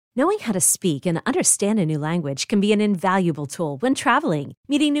Knowing how to speak and understand a new language can be an invaluable tool when traveling,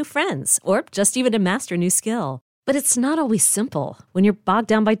 meeting new friends, or just even to master a new skill. But it's not always simple when you're bogged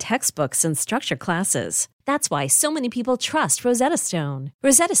down by textbooks and structured classes. That's why so many people trust Rosetta Stone.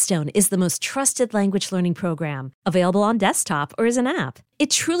 Rosetta Stone is the most trusted language learning program, available on desktop or as an app. It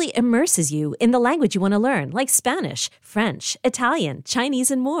truly immerses you in the language you want to learn, like Spanish, French, Italian,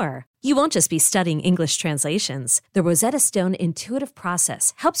 Chinese, and more. You won't just be studying English translations. The Rosetta Stone intuitive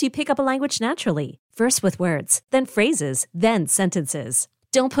process helps you pick up a language naturally, first with words, then phrases, then sentences.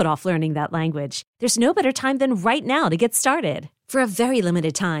 Don't put off learning that language. There's no better time than right now to get started. For a very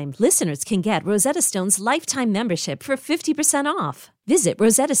limited time, listeners can get Rosetta Stone's lifetime membership for 50% off. Visit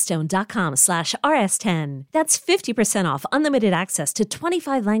rosettastone.com/rs10. That's 50% off unlimited access to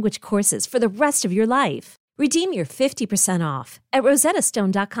 25 language courses for the rest of your life. Redeem your 50% off at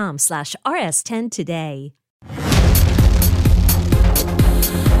rosettastone.com/rs10 today.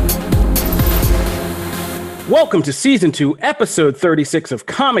 Welcome to Season 2, Episode 36 of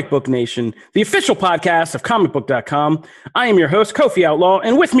Comic Book Nation, the official podcast of comicbook.com. I am your host, Kofi Outlaw,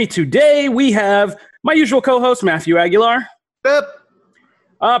 and with me today we have my usual co-host, Matthew Aguilar. Yep.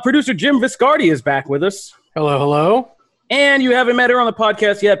 Producer Jim Viscardi is back with us. Hello, hello. And you haven't met her on the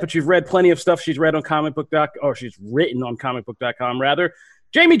podcast yet, but you've read plenty of stuff she's read on she's written on comicbook.com, rather.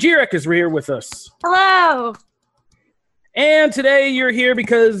 Jamie Jirek is here with us. Hello. And today you're here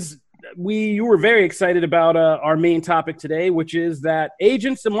because you were very excited about our main topic today, which is that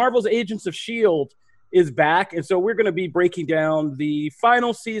Marvel's Agents of S.H.I.E.L.D. is back. And so we're going to be breaking down the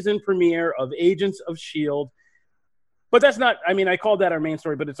final season premiere of Agents of S.H.I.E.L.D. But that's not, I called that our main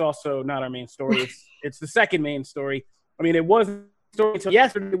story, but it's also not our main story. It's the second main story. It wasn't a story until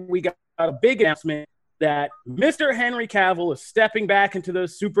yesterday. We got a big announcement that Mr. Henry Cavill is stepping back into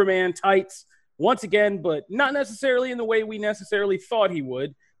those Superman tights once again, but not necessarily in the way we necessarily thought he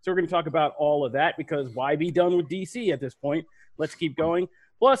would. So we're going to talk about all of that because why be done with DC at this point? Let's keep going.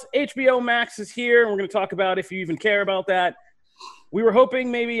 Plus, HBO Max is here, and we're going to talk about if you even care about that. We were hoping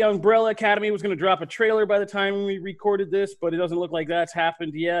maybe Umbrella Academy was going to drop a trailer by the time we recorded this, but it doesn't look like that's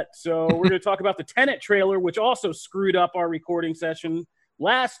happened yet. So we're going to talk about the Tenet trailer, which also screwed up our recording session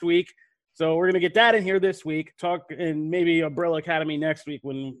last week. So we're going to get that in here this week, and maybe Umbrella Academy next week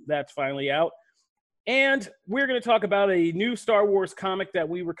when that's finally out. And we're going to talk about a new Star Wars comic that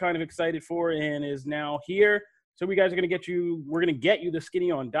we were kind of excited for and is now here. So we're going to get you the skinny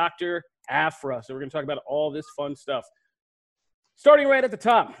on Dr. Aphra. So we're going to talk about all this fun stuff. Starting right at the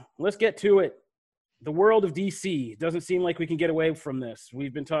top, let's get to it. The world of DC. It doesn't seem like we can get away from this.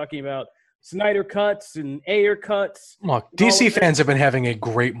 We've been talking about Snyder cuts and Ayer cuts. Look, DC fans have been having a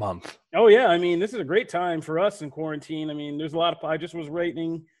great month. Oh, yeah. This is a great time for us in quarantine. There's a lot of – I just was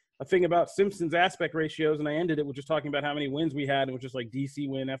rating – a thing about Simpsons aspect ratios, and I ended it with just talking about how many wins we had, and it was just like DC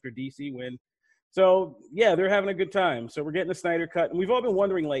win after DC win. So, yeah, they're having a good time. So we're getting the Snyder cut, and we've all been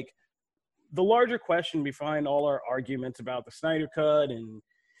wondering, the larger question behind all our arguments about the Snyder cut and,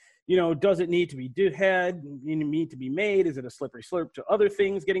 does it need to be need to be made? Is it a slippery slope to other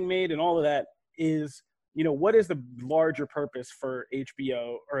things getting made? And all of that is, what is the larger purpose for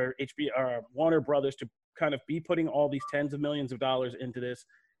HBO or Warner Brothers to kind of be putting all these tens of millions of dollars into this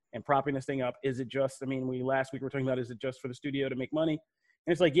and propping this thing up? Is it just, last week we were talking about, is it just for the studio to make money?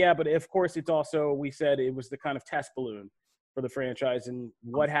 And it's like, yeah, but of course it's also, we said it was the kind of test balloon for the franchise. And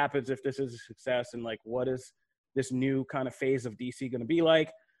what happens if this is a success? And what is this new kind of phase of DC going to be like?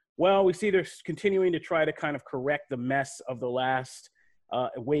 Well, we see they're continuing to try to kind of correct the mess of the last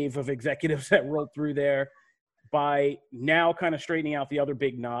wave of executives that rolled through there by now kind of straightening out the other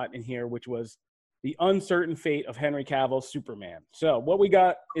big knot in here, which was the uncertain fate of Henry Cavill's Superman. So what we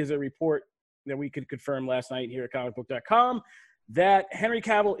got is a report that we could confirm last night here at comicbook.com that Henry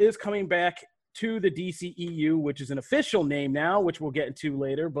Cavill is coming back to the DCEU, which is an official name now, which we'll get into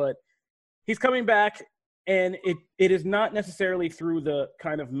later, but he's coming back, and it is not necessarily through the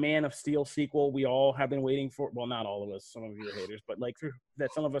kind of Man of Steel sequel we all have been waiting for. Well, not all of us, some of you are haters, but through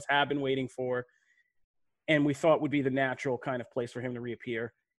that some of us have been waiting for, and we thought would be the natural kind of place for him to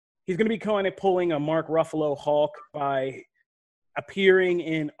reappear. He's going to be kind of pulling a Mark Ruffalo Hulk by appearing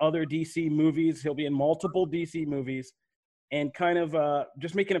in other DC movies. He'll be in multiple DC movies and kind of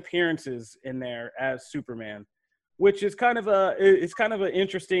just making appearances in there as Superman, which is kind of an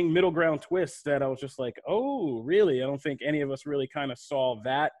interesting middle ground twist that I was just like, oh, really? I don't think any of us really kind of saw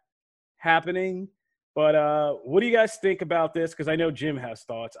that happening. But what do you guys think about this? Because I know Jim has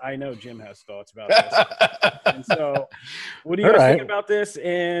thoughts. About this. And so what do you guys think about this?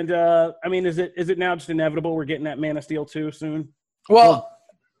 And, is it now just inevitable we're getting that Man of Steel 2 soon? Well,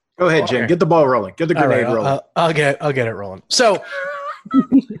 go ahead, Jim. Get the ball rolling. Get the grenade rolling. I'll get it rolling. So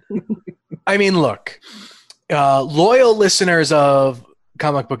I mean, look, loyal listeners of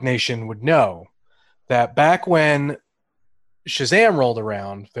Comic Book Nation would know that back when Shazam rolled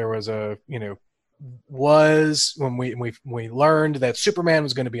around, there was when we learned that Superman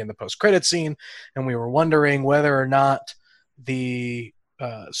was going to be in the post-credit scene, and we were wondering whether or not the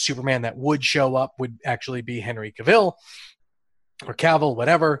Superman that would show up would actually be Henry Cavill or Cavill,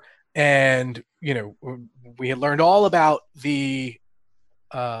 whatever. And we had learned all about the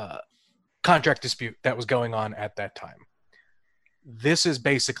contract dispute that was going on at that time. This is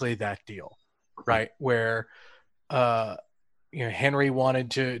basically that deal, right? Where Henry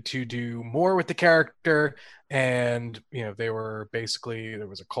wanted to do more with the character, and they were basically, there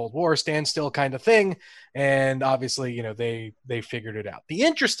was a Cold War standstill kind of thing, and obviously they figured it out. The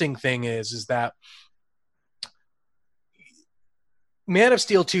interesting thing is that Man of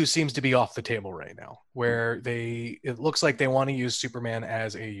Steel 2 seems to be off the table right now, where it looks like they want to use Superman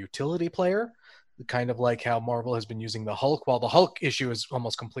as a utility player, kind of like how Marvel has been using the Hulk, while the Hulk issue is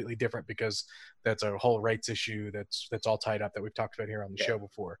almost completely different because that's a whole rights issue that's all tied up that we've talked about here on the show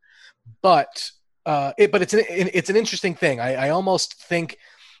before. But it's an interesting thing. I almost think,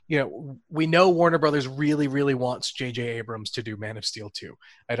 we know Warner Brothers really, really wants J.J. Abrams to do Man of Steel 2.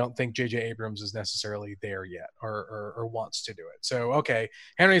 I don't think J.J. Abrams is necessarily there yet or wants to do it. So, okay,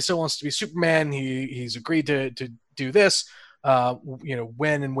 Henry still wants to be Superman. He's agreed to do this.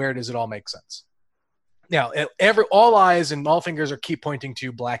 When and where does it all make sense? Now, all eyes and all fingers keep pointing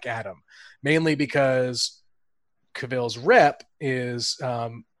to Black Adam, mainly because Cavill's rep is,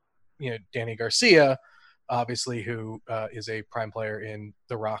 Danny Garcia, obviously, who is a prime player in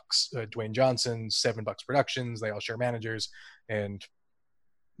The Rock's Dwayne Johnson's $7 Productions. They all share managers, and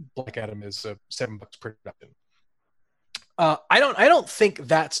Black Adam is a $7 production. I don't think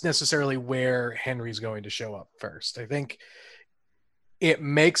that's necessarily where Henry's going to show up first. I think it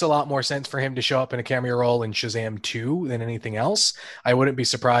makes a lot more sense for him to show up in a cameo role in Shazam 2 than anything else. I wouldn't be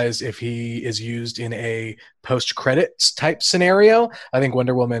surprised if he is used in a post-credits type scenario. I think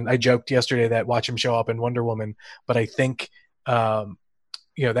Wonder Woman, I joked yesterday that watch him show up in Wonder Woman, but I think that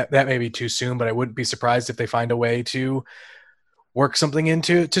may be too soon, but I wouldn't be surprised if they find a way to work something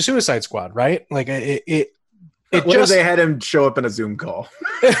into Suicide Squad, right? Like if they had him show up in a Zoom call?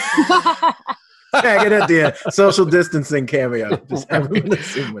 Tag it at the end. Social distancing cameo. Just have him in the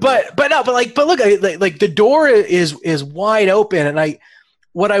Zoom window. But look, like the door is wide open, and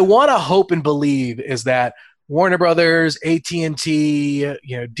what I want to hope and believe is that Warner Brothers, AT&T,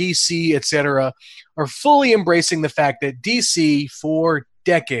 DC, etc., are fully embracing the fact that DC for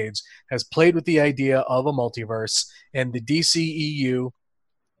decades has played with the idea of a multiverse, and the DCEU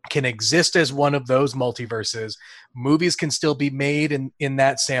can exist as one of those multiverses. Movies can still be made in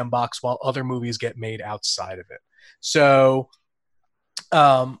that sandbox while other movies get made outside of it. So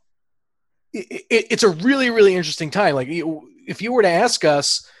it's a really, really interesting time. Like, if you were to ask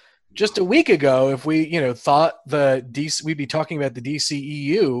us just a week ago if we thought we'd be talking about the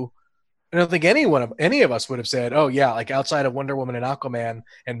DCEU, I don't think any of us would have said, oh yeah, like outside of Wonder Woman and Aquaman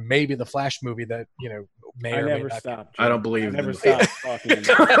and maybe the Flash movie that may or may not. Stopped. I don't believe. I never stopped talking.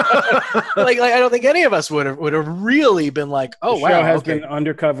 like I don't think any of us would have really been like, oh the wow, show has been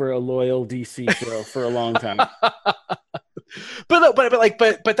undercover a loyal DC show for a long time. But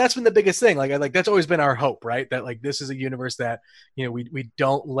that's been the biggest thing. Like that's always been our hope, right? That like this is a universe that we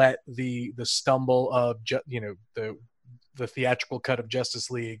don't let the stumble of the theatrical cut of Justice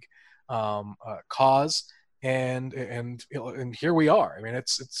League cause, and here we are. I mean,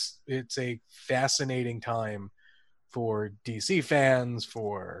 it's a fascinating time for DC fans,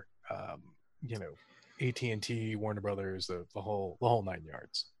 for AT&T, Warner Brothers, the whole 9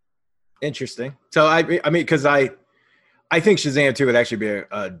 yards. Interesting. So I mean, because I think Shazam 2 would actually be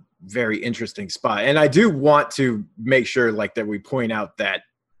a very interesting spot, and I do want to make sure like that we point out that,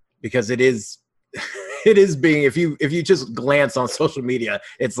 because it is being, if you just glance on social media,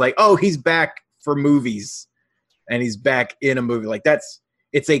 it's like, oh, he's back for movies and he's back in a movie. Like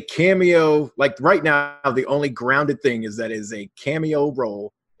it's a cameo. Like right now, the only grounded thing is that is a cameo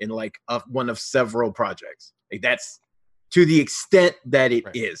role in like one of several projects. Like that's to the extent that it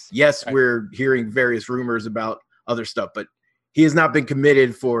is. Yes, we're hearing various rumors about other stuff, but he has not been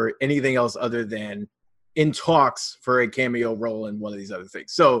committed for anything else other than in talks for a cameo role in one of these other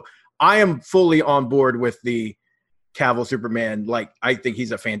things. So I am fully on board with the Cavill Superman. Like, I think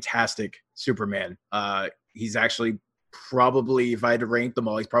he's a fantastic Superman. He's actually probably, if I had to rank them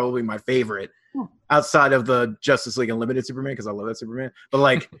all, he's probably my favorite outside of the Justice League Unlimited Superman, because I love that Superman. But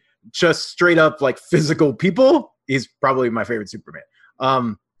like, just straight up like physical people, he's probably my favorite Superman.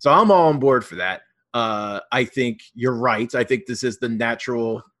 So I'm all on board for that. I think you're right. I think this is the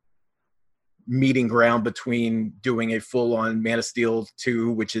natural meeting ground between doing a full-on Man of Steel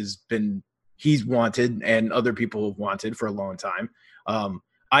 2, which he's wanted and other people have wanted for a long time.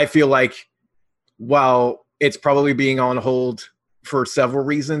 I feel like while it's probably being on hold for several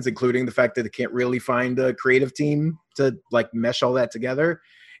reasons, including the fact that it can't really find a creative team to like mesh all that together,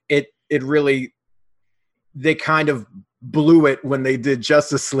 it really, they kind of blew it when they did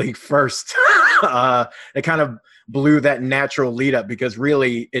Justice League first. They kind of blew that natural lead up, because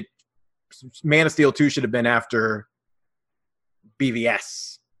really Man of Steel 2 should have been after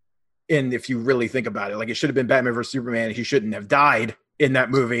BVS. And if you really think about it, like, it should have been Batman vs Superman. He shouldn't have died in that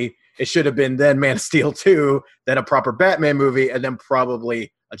movie. It should have been then Man of Steel 2, then a proper Batman movie, and then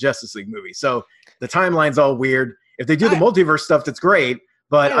probably a Justice League movie. So the timeline's all weird. If they do the multiverse stuff, that's great.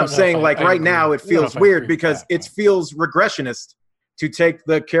 But I'm saying, like, right now it feels weird because it feels regressionist to take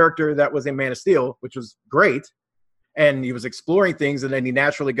the character that was in Man of Steel, which was great, and he was exploring things, and then he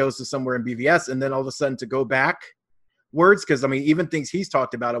naturally goes to somewhere in BVS, and then all of a sudden to go back words, because I mean, even things he's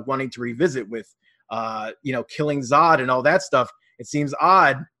talked about of wanting to revisit with, killing Zod and all that stuff. It seems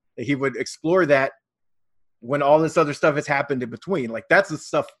odd that he would explore that when all this other stuff has happened in between. Like, that's the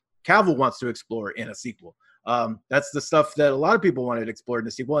stuff Cavill wants to explore in a sequel. That's the stuff that a lot of people wanted to explore in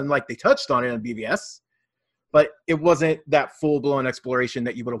the sequel, and like they touched on it in BVS, but it wasn't that full-blown exploration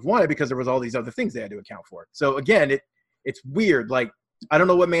that you would have wanted because there was all these other things they had to account for. So again, it's weird. Like, I don't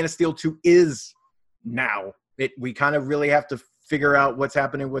know what Man of Steel 2 is now. We kind of really have to figure out what's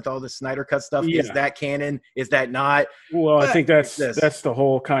happening with all the Snyder Cut stuff. Yeah. Is that canon? Is that not? Well, I think that's the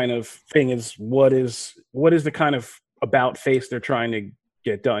whole kind of thing, is what is the kind of about face they're trying to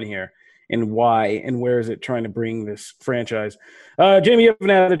get done here, and why, and where is it trying to bring this franchise? Jamie, you haven't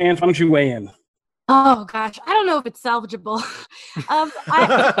had a chance. Why don't you weigh in? Oh gosh, I don't know if it's salvageable.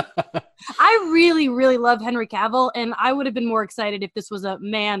 I really, really love Henry Cavill, and I would have been more excited if this was a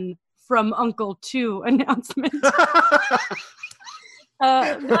Man from Uncle 2 announcement.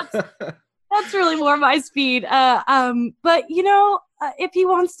 That's really more my speed. But if he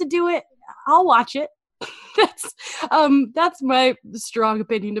wants to do it, I'll watch it. That's my strong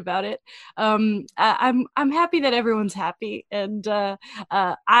opinion about it. I'm happy that everyone's happy, and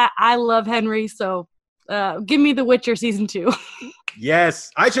I love Henry, so give me The Witcher season 2. Yes,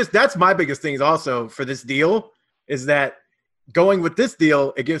 that's my biggest thing is also for this deal, is that going with this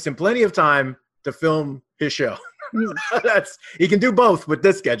deal, it gives him plenty of time to film his show. He can do both with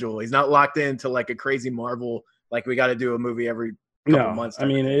this schedule. He's not locked into like a crazy Marvel, like we got to do a movie every couple months. I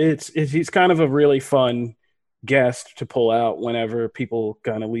mean, he's kind of a really fun guest to pull out whenever people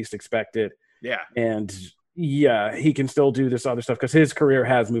kind of least expect it. Yeah. And yeah, he can still do this other stuff because his career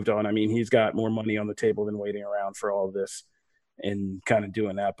has moved on. I mean, he's got more money on the table than waiting around for all of this and kind of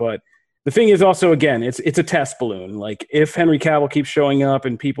doing that. But the thing is also, again, it's a test balloon. Like, if Henry Cavill keeps showing up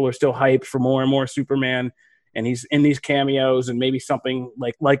and people are still hyped for more and more Superman, and he's in these cameos, and maybe something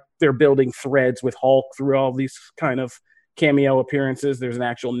like they're building threads with Hulk through all these kind of cameo appearances, there's an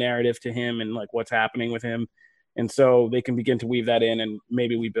actual narrative to him and like what's happening with him. And so they can begin to weave that in, and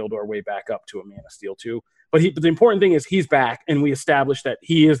maybe we build our way back up to a Man of Steel 2. But the important thing is he's back, and we established that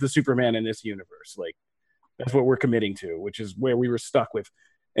he is the Superman in this universe. Like, that's what we're committing to, which is where we were stuck with.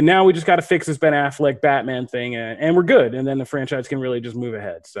 And now we just got to fix this Ben Affleck Batman thing, and we're good. And then the franchise can really just move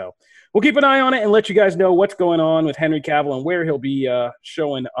ahead. So we'll keep an eye on it and let you guys know what's going on with Henry Cavill and where he'll be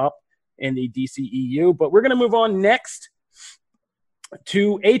showing up in the DCEU. But we're going to move on next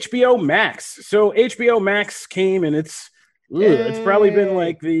to HBO Max. So HBO Max came, and it's probably been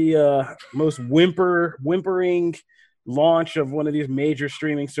like the most whimpering launch of one of these major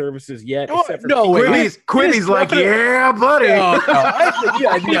streaming services yet. Except for Quibi's like, yeah, buddy.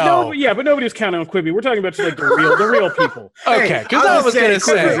 But nobody's counting on Quibi. We're talking about just like the real people. Okay, because I was going to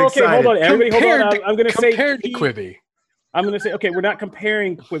say. Okay, hold on, everybody, hold on. I'm going to say compared to Quibi. I'm going to say, okay, we're not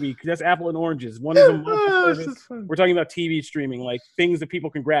comparing Quibi because that's apple and oranges. One is a monthly service. We're talking about TV streaming, like things that people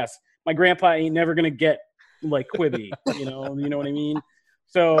can grasp. My grandpa ain't never going to get like Quibi. You know what I mean?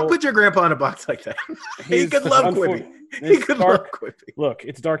 So don't put your grandpa in a box like that. He could love Quibi. He could love Quibi. Look,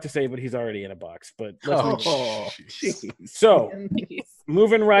 it's dark to say, but he's already in a box. But let's jeez. So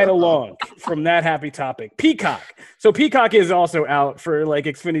moving right along from that happy topic, Peacock. So Peacock is also out for like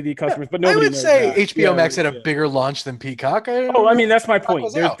Xfinity customers, but nobody I would say HBO Max had a bigger launch than Peacock. I mean, that's my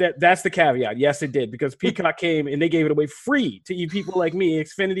point. That's the caveat. Yes, it did, because Peacock came and they gave it away free to you people like me,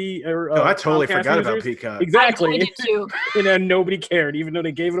 Xfinity or I totally Comcast forgot users. about Peacock. Exactly. I did too. And then nobody cared, even though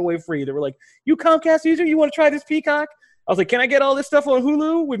they gave it away free. They were like, "You Comcast user, you want to try this Peacock?" I was like, can I get all this stuff on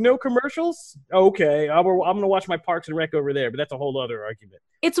Hulu with no commercials? Okay, I'm going to watch my Parks and Rec over there, but that's a whole other argument.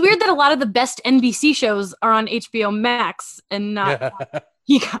 It's weird that a lot of the best NBC shows are on HBO Max and not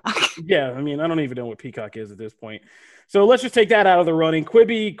Peacock. Yeah, I mean, I don't even know what Peacock is at this point. So let's just take that out of the running.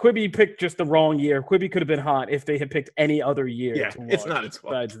 Quibi picked just the wrong year. Quibi could have been hot if they had picked any other year. Yeah, it's not its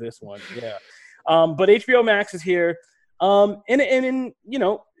fault. Besides this one, yeah. But HBO Max is here. And you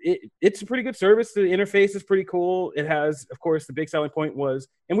know, it's a pretty good service. The interface is pretty cool. It has, of course, the big selling point was,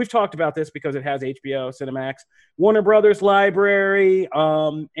 and we've talked about this because it has HBO, Cinemax, Warner Brothers library,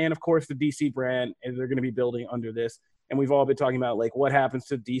 and of course the DC brand, and they're going to be building under this. And we've all been talking about like what happens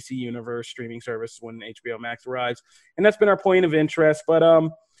to DC Universe streaming service when HBO Max arrives, and that's been our point of interest. But I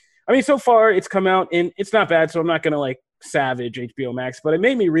mean, so far it's come out and it's not bad, so I'm not going to like savage HBO Max, but it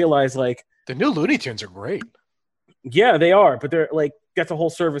made me realize like the new Looney Tunes are great. Yeah, they are, but they're like that's a whole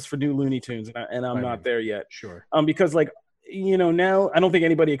service for new Looney Tunes, and I'm not there yet. Sure. Because like you know now I don't think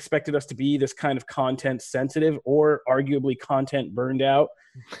anybody expected us to be this kind of content sensitive or arguably content burned out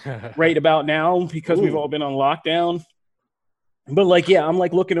right about now because we've all been on lockdown. But like yeah, I'm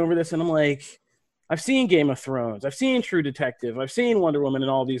like looking over this and I'm like, I've seen Game of Thrones, I've seen True Detective, I've seen Wonder Woman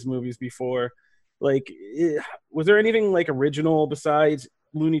and all these movies before. Like, was there anything like original besides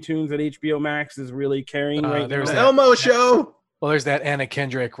Looney Tunes that HBO Max is really carrying right there's now? the Elmo Show. Well, there's that Anna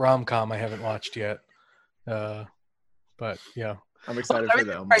Kendrick rom-com I haven't watched yet. But yeah, I'm excited for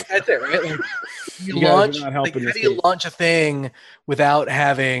the Elmo. Right, that's it, right? Like, You guys are not helping how this do you case. launch a thing without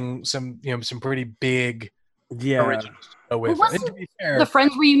having some pretty big originals to go with Well, it? And to be fair, The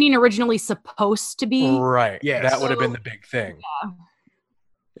Friends reunion originally supposed to be. right? Yes. That would have been the big thing.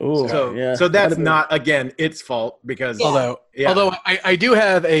 Ooh, So, yeah. so that's That'd be- not again its fault because Although Yeah. I do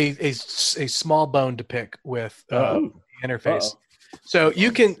have a small bone to pick with the interface. So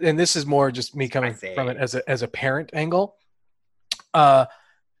you can, and this is more just me coming from it as a parent angle.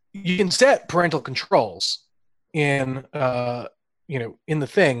 You can set parental controls in in the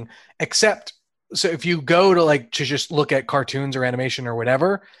thing, except so if you go to like to just look at cartoons or animation or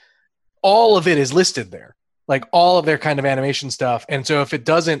whatever, all of it is listed there, like all of their kind of animation stuff. And so if it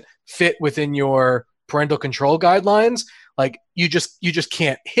doesn't fit within your parental control guidelines, like you just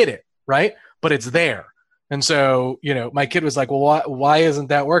can't hit it, right? But it's there. And so, my kid was like, well, why isn't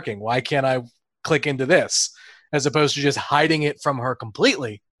that working? Why can't I click into this? As opposed to just hiding it from her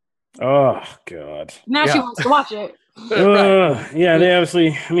completely. Oh, God. Now she wants to watch it. Yeah, they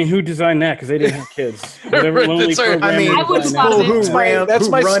obviously, I mean, who designed that? Because they didn't have kids. Whatever lonely That's right. programmer I mean, I would've designed thought that. of it. That's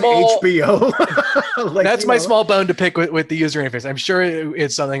my run small- HBO. Like, That's you my know. small bone to pick with the user interface. I'm sure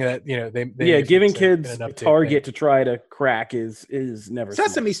it's something that, they Yeah, giving it's kids an a update target to try to crack is never smart.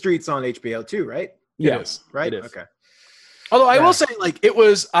 Sesame Street's on HBO too, right? Yeah, It is. Right. It is. Okay. Although I Yeah. will say, like, it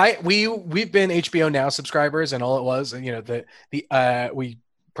was we've been HBO Now subscribers, and all it was, we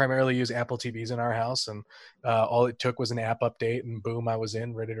primarily use Apple TVs in our house, and all it took was an app update, and boom, I was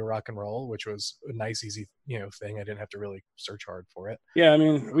in, ready to rock and roll, which was a nice, easy, thing. I didn't have to really search hard for it. Yeah, I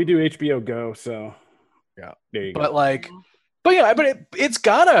mean, we do HBO Go, so Yeah. there you go. But it's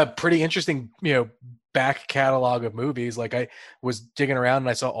got a pretty interesting, back catalog of movies. Like I was digging around and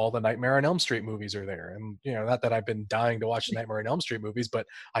I saw all the Nightmare on Elm Street movies are there. And, not that I've been dying to watch the Nightmare on Elm Street movies, but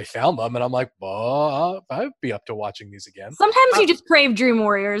I found them and I'm like, well, I'd be up to watching these again. Sometimes you just crave Dream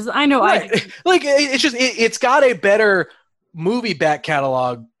Warriors. I know I do. Right. Like it's just, it's got a better movie back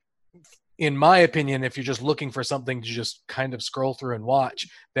catalog, in my opinion, if you're just looking for something to just kind of scroll through and watch,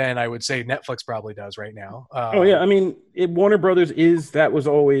 then I would say Netflix probably does right now. Oh yeah, I mean, Warner Brothers that was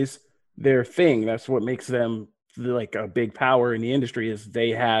always their thing. That's what makes them like a big power in the industry. Is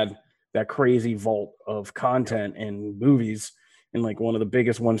they had that crazy vault of content and movies, and like one of the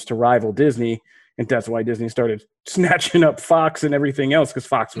biggest ones to rival Disney. And that's why Disney started snatching up Fox and everything else, because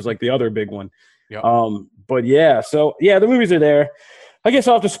Fox was like the other big one. Yep. But yeah, so yeah, the movies are there. I guess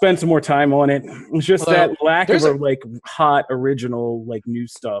I'll have to spend some more time on it. It's just that lack of hot original like new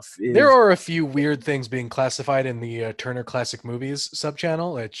stuff. There are a few weird things being classified in the Turner Classic Movies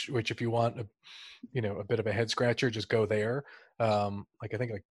subchannel, which if you want a bit of a head scratcher, just go there. I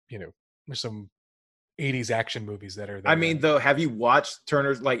think there's some 80s action movies that are there. I mean, though, have you watched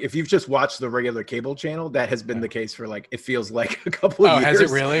Turner's? Like, if you've just watched the regular cable channel, that has been the case for like, it feels like a couple of years.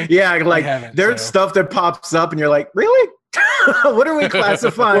 Has it really? Yeah, like there's stuff that pops up and you're like, really? What are we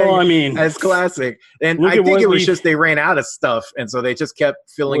classifying Well, I mean, as classic? And I think it was just they ran out of stuff, and so they just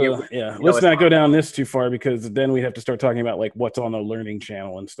kept filling it. Yeah, let's not go down this too far, because then we have to start talking about like what's on the Learning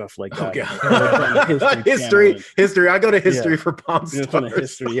Channel and stuff like that. History. I go to history for Palm Stars.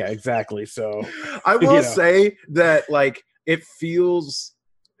 History. Yeah, exactly. So I will say that like it feels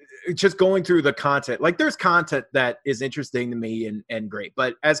just going through the content, like there's content that is interesting to me and great.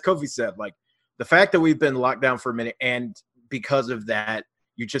 But as Kofi said, like the fact that we've been locked down for a minute, and because of that,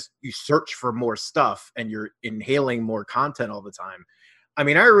 you search for more stuff and you're inhaling more content all the time. I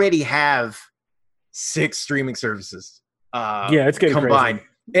mean, I already have 6 streaming services. It's getting combined.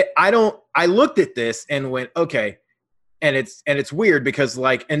 crazy. I looked at this and went, okay. And it's weird because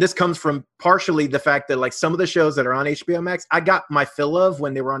like, and this comes from partially the fact that like some of the shows that are on HBO Max, I got my fill of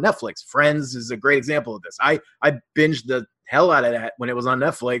when they were on Netflix. Friends is a great example of this. I binged the hell out of that when it was on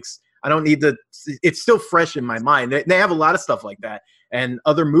Netflix. I don't need to, it's still fresh in my mind. They have a lot of stuff like that and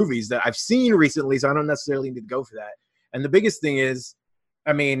other movies that I've seen recently, so I don't necessarily need to go for that. And the biggest thing is,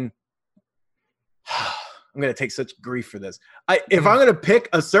 I mean, I'm going to take such grief for this. If I'm going to pick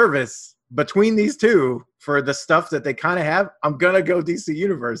a service between these two for the stuff that they kind of have, I'm going to go DC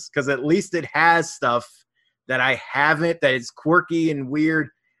Universe because at least it has stuff that I haven't, that is quirky and weird,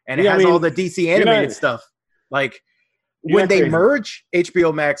 and it has all the DC animated stuff. Like, when they merge,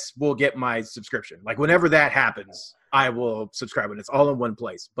 HBO Max will get my subscription. Like, whenever that happens, I will subscribe, and it's all in one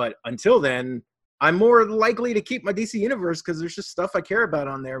place. But until then, I'm more likely to keep my DC Universe because there's just stuff I care about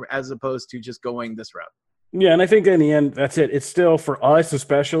on there as opposed to just going this route. Yeah, and I think in the end, that's it. It's still, for us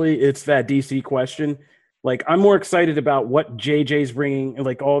especially, it's that DC question. Like, I'm more excited about what JJ's bringing,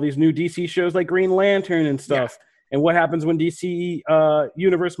 like all these new DC shows like Green Lantern and stuff, and what happens when DC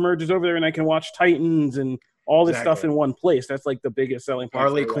Universe merges over there and I can watch Titans and all this stuff in one place. That's like the biggest selling point.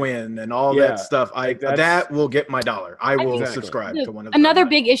 Harley Quinn and all that stuff. That will get my dollar. I will subscribe to one of them. Another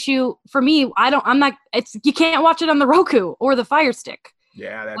big issue for me, you can't watch it on the Roku or the Fire Stick.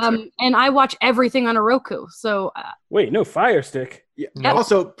 Yeah, that's it. And I watch everything on a Roku. So wait, no Fire Stick. Yeah.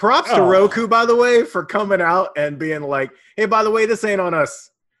 Also, props to Roku, by the way, for coming out and being like, "Hey, by the way, this ain't on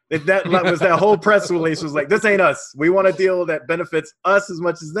us." That was that whole press release was like, "This ain't us. We want a deal that benefits us as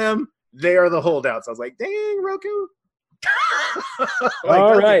much as them. They are the holdouts." I was like, "Dang, Roku."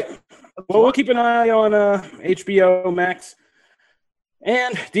 All right. Well, we'll keep an eye on HBO Max.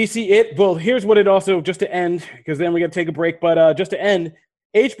 And DC well, here's what it also, just to end, because then we got to take a break, but just to end,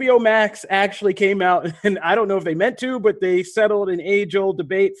 HBO Max actually came out, and I don't know if they meant to, but they settled an age-old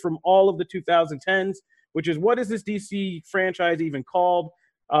debate from all of the 2010s, which is, what is this DC franchise even called?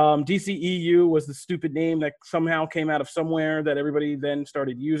 DCEU was the stupid name that somehow came out of somewhere that everybody then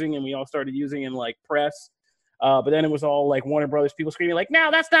started using, and we all started using in, like, press. But then it was all like Warner Brothers people screaming like,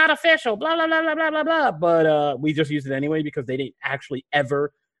 "No, that's not official, blah, blah, blah, blah, blah, blah, blah." But we just used it anyway because they didn't actually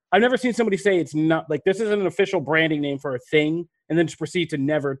ever. I've never seen somebody say it's not, like, this isn't an official branding name for a thing and then just proceed to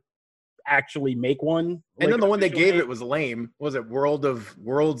never actually make one. And then the one they gave it was lame. Was it Worlds of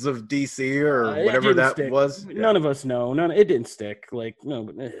DC or whatever that was? None of us know. It didn't stick. Like, no,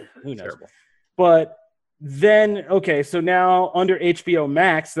 but who knows? Terrible. But then, okay, so now under HBO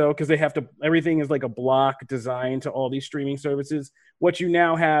Max, though, because they have to, everything is like a block designed to all these streaming services. What you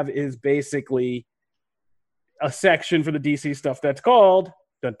now have is basically a section for the DC stuff that's called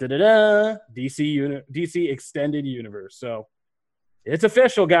DC Extended Universe. So it's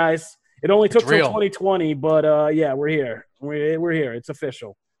official, guys. It only took till 2020, but yeah, we're here. We're here. It's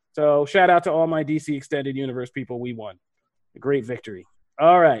official. So shout out to all my DC Extended Universe people. We won. A great victory.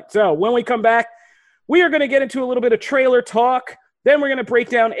 All right. So when we come back, we are going to get into a little bit of trailer talk. Then we're going to break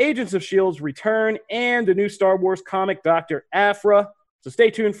down Agents of S.H.I.E.L.D.'s return and the new Star Wars comic, Dr. Aphra. So stay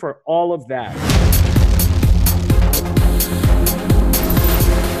tuned for all of that.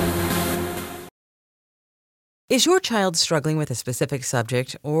 Is your child struggling with a specific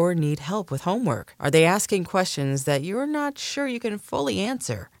subject or need help with homework? Are they asking questions that you're not sure you can fully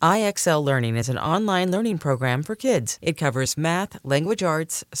answer? IXL Learning is an online learning program for kids. It covers math, language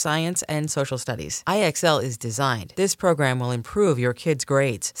arts, science, and social studies. IXL is designed. This program will improve your kids'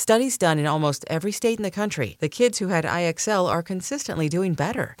 grades. Studies done in almost every state in the country. The kids who had IXL are consistently doing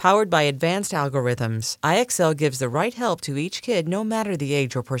better. Powered by advanced algorithms, IXL gives the right help to each kid no matter the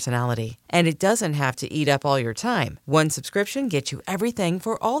age or personality. And it doesn't have to eat up all your time. One subscription gets you everything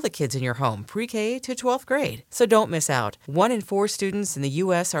for all the kids in your home, pre-K to 12th grade. So don't miss out. 1 in 4 students in the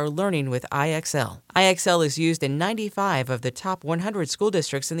U.S. are learning with IXL. IXL is used in 95 of the top 100 school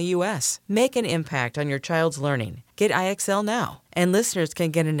districts in the U.S. Make an impact on your child's learning. Get IXL now. And listeners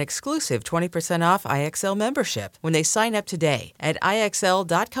can get an exclusive 20% off IXL membership when they sign up today at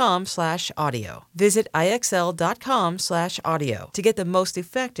IXL.com/audio. Visit IXL.com/audio to get the most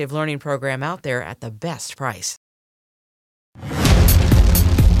effective learning program out there at the best price.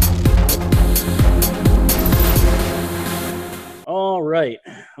 All right.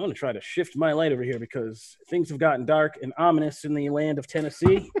 I'm going to try to shift my light over here because things have gotten dark and ominous in the land of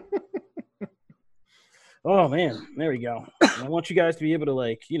Tennessee. Oh man, there we go. And I want you guys to be able to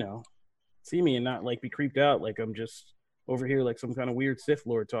like, see me and not like be creeped out like I'm just over here like some kind of weird Sith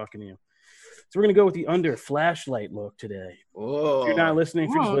Lord talking to you. So we're gonna go with the under flashlight look today. Whoa. If you're not listening,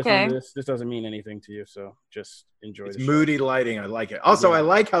 if you're just okay. listening to this doesn't mean anything to you. So just enjoy It's the show. moody lighting. I like it. Also, Yeah. I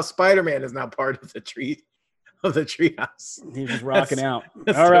like how Spider-Man is now part of the treehouse. He's just rocking That's- out.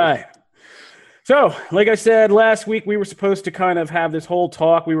 that's All dope. right. So, like I said, last week we were supposed to kind of have this whole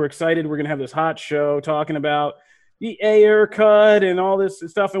talk. We were excited. We're going to have this hot show talking about the Ayer cut and all this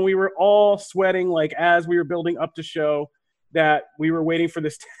stuff. And we were all sweating, like, as we were building up to show, that we were waiting for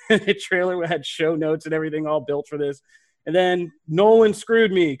this trailer. We had show notes and everything all built for this. And then Nolan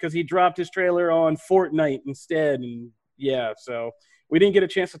screwed me because he dropped his trailer on Fortnite instead. And yeah, so we didn't get a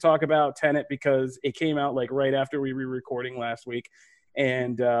chance to talk about Tenet because it came out like right after we were recording last week.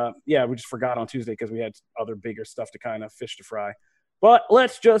 And yeah, we just forgot on Tuesday because we had other bigger stuff to kind of fish to fry. But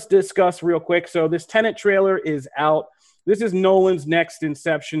let's just discuss real quick. So this Tenet trailer is out. This is Nolan's next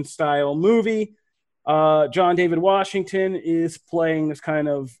Inception style movie. John David Washington is playing this kind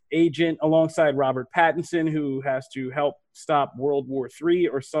of agent alongside Robert Pattinson, who has to help stop World War III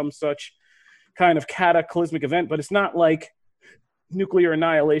or some such kind of cataclysmic event. But it's not like nuclear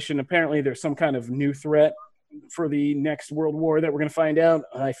annihilation. Apparently there's some kind of new threat for the next World War that we're going to find out.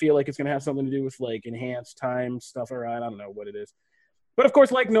 I feel like it's going to have something to do with like enhanced time stuff, or I don't know what it is. But of course,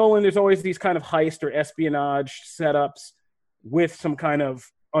 like Nolan, there's always these kind of heist or espionage setups with some kind of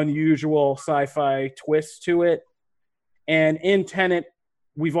unusual sci-fi twist to it. And in Tenet,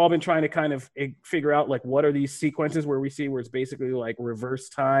 we've all been trying to kind of figure out like what are these sequences where we see where it's basically like reverse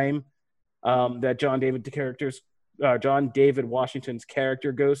time that John David Washington's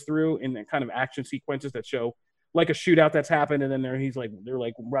character goes through in the kind of action sequences that show like a shootout that's happened, and then they're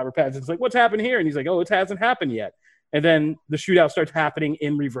like Robert Pattinson's like, what's happened here? And he's like, oh, it hasn't happened yet. And then the shootout starts happening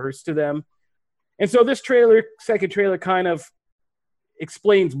in reverse to them. And so this second trailer kind of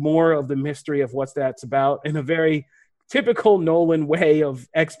explains more of the mystery of what that's about in a very typical Nolan way of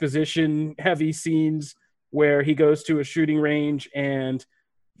exposition heavy scenes where he goes to a shooting range and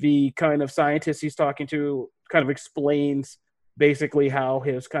the kind of scientist he's talking to kind of explains basically how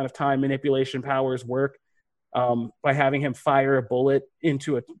his kind of time manipulation powers work by having him fire a bullet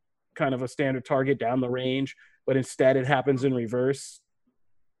into a kind of a standard target down the range, but instead it happens in reverse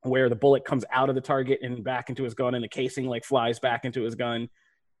where the bullet comes out of the target and back into his gun and the casing like flies back into his gun.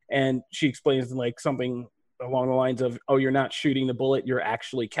 And she explains like something along the lines of, oh, you're not shooting the bullet, you're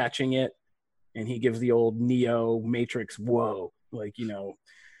actually catching it. And he gives the old Neo Matrix, whoa, like,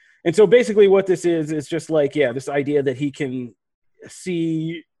 And so basically what this is just like, yeah, this idea that he can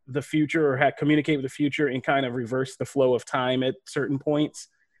see the future or communicate with the future and kind of reverse the flow of time at certain points,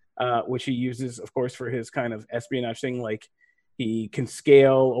 which he uses, of course, for his kind of espionage thing. Like he can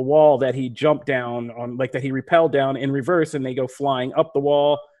scale a wall that he jumped down on, like that he rappelled down in reverse and they go flying up the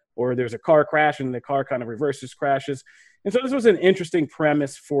wall, or there's a car crash and the car kind of reverses crashes. And so this was an interesting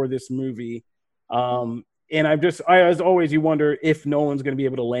premise for this movie. And as always, you wonder if Nolan's going to be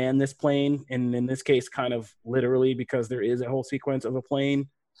able to land this plane. And in this case, kind of literally, because there is a whole sequence of a plane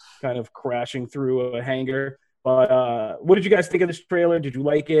kind of crashing through a hangar. But what did you guys think of this trailer? Did you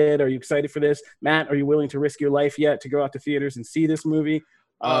like it? Are you excited for this? Matt, are you willing to risk your life yet to go out to theaters and see this movie?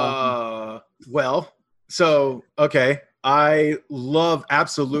 Well, so, okay. I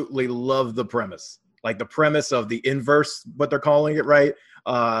absolutely love the premise. Like the premise of the inverse, what they're calling it, right?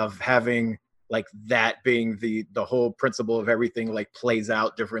 Of having like that being the whole principle of everything like plays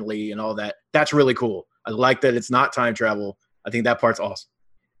out differently and all that. That's really cool. I like that it's not time travel. I think that part's awesome.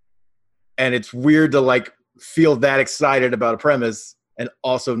 And it's weird to like feel that excited about a premise and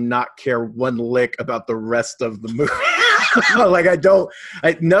also not care one lick about the rest of the movie. Like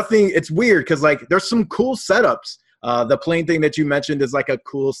it's weird because like there's some cool setups. The plane thing that you mentioned is like a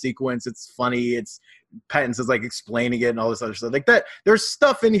cool sequence. It's funny. It's Pattinson's like explaining it and all this other stuff like that. There's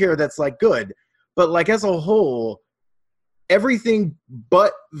stuff in here that's like good, but like as a whole, everything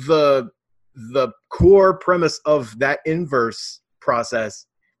but the core premise of that inverse process,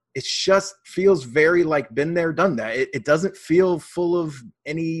 it just feels very like been there, done that. It doesn't feel full of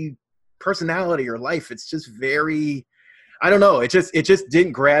any personality or life. It's just very, I don't know. It just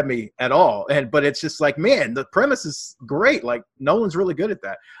didn't grab me at all. But it's just like, man, the premise is great. Like Nolan's really good at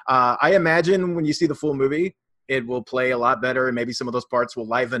that. I imagine when you see the full movie, it will play a lot better, and maybe some of those parts will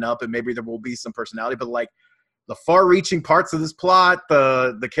liven up, and maybe there will be some personality. But like the far-reaching parts of this plot,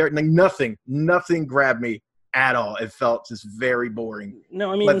 the character, like nothing grabbed me at all. It felt just very boring.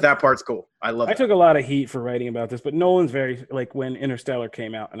 No, I mean, but that part's cool. I took a lot of heat for writing about this, but Nolan's very like when Interstellar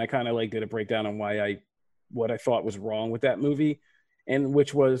came out, and I kind of like did a breakdown on what I thought was wrong with that movie, and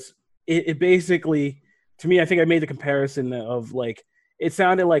which was it basically to me, I think I made the comparison of like, it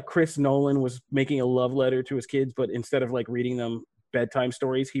sounded like Chris Nolan was making a love letter to his kids, but instead of like reading them bedtime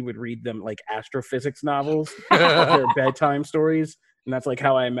stories, he would read them like astrophysics novels, their bedtime stories. And that's like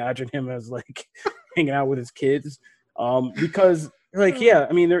how I imagine him as like hanging out with his kids. Because like, yeah,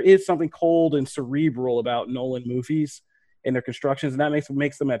 I mean, there is something cold and cerebral about Nolan movies and their constructions, and that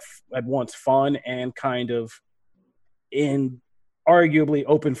makes them at once fun and kind of arguably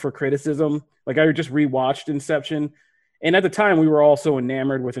open for criticism. Like I just rewatched Inception, and at the time we were all so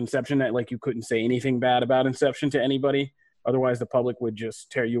enamored with Inception that like you couldn't say anything bad about Inception to anybody. Otherwise the public would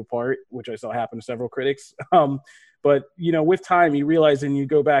just tear you apart, which I saw happen to several critics. But you know, with time you realize, and you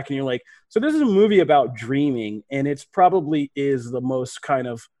go back and you're like, so this is a movie about dreaming, and it's probably is the most kind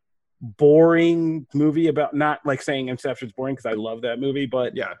of boring movie about, not like saying Inception's boring because I love that movie,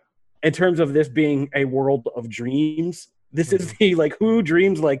 but Yeah. in terms of this being a world of dreams, this is the like, who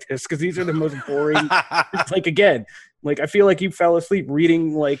dreams like this? Because these are the most boring. It's like, again, like I feel like you fell asleep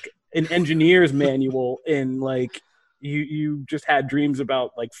reading like an engineer's manual, and like you just had dreams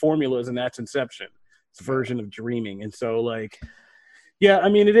about like formulas, and that's Inception. It's a version of dreaming. And so like, yeah, I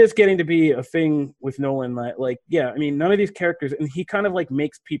mean, it is getting to be a thing with Nolan that like, yeah, I mean, none of these characters, and he kind of like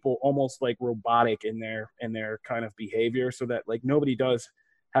makes people almost like robotic in their kind of behavior, so that like nobody does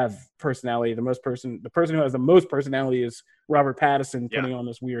have personality. The person who has the most personality is Robert Pattinson, putting on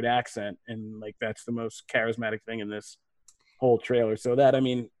this weird accent, and like that's the most charismatic thing in this whole trailer. So that, I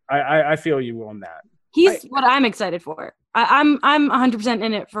mean, I feel you on that. He's what I'm excited for. I'm 100%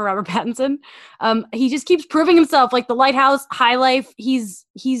 in it for Robert Pattinson. He just keeps proving himself, like The Lighthouse, High Life. He's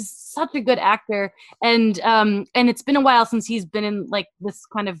such a good actor, and it's been a while since he's been in like this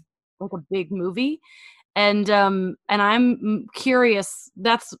kind of like a big movie, and I'm curious.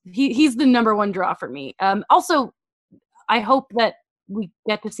 He's the number one draw for me. Also, I hope that we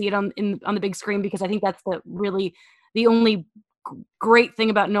get to see it on the big screen, because I think that's the only great thing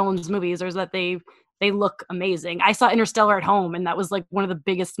about Nolan's movies is that they look amazing. I saw Interstellar at home, and that was like one of the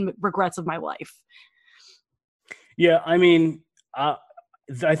biggest regrets of my life. Yeah, I mean, I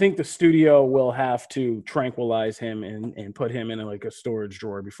think the studio will have to tranquilize him and put him in like a storage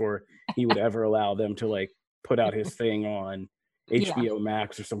drawer before he would ever allow them to like put out his thing on HBO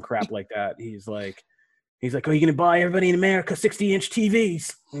Max or some crap like that. He's like, oh, you're going to buy everybody in America 60-inch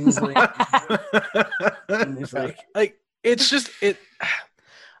TVs? And he's like, it's just it.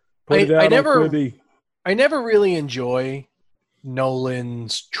 I never really enjoy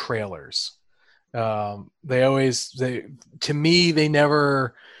Nolan's trailers. To me, they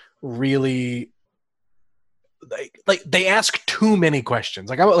never really like they ask too many questions.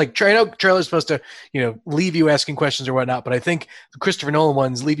 Like I know trailers supposed to, leave you asking questions or whatnot, but I think the Christopher Nolan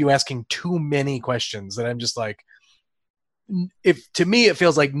ones leave you asking too many questions that I'm just like, to me, it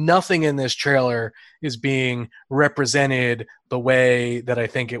feels like nothing in this trailer is being represented the way that I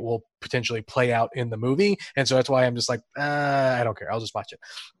think it will potentially play out in the movie. And so that's why I'm just like, I don't care. I'll just watch it.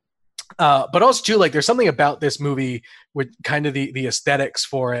 But also too, like there's something about this movie with kind of the aesthetics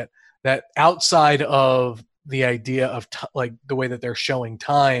for it that outside of the idea of like the way that they're showing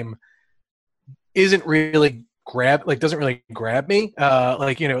time isn't really doesn't really grab me. At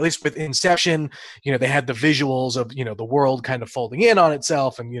least with Inception, they had the visuals of, the world kind of folding in on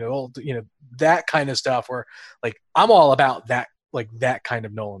itself and, that kind of stuff where like, I'm all about that, like that kind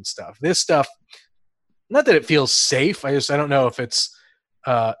of Nolan stuff. This stuff, not that it feels safe. I don't know if it's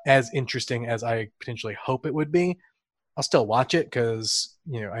as interesting as I potentially hope it would be. I'll still watch it because,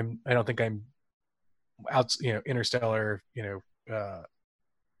 I don't think I'm out, Interstellar,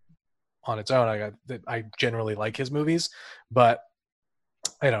 on its own. I generally like his movies, but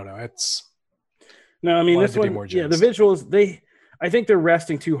I don't know. I mean, this one, the visuals, I think they're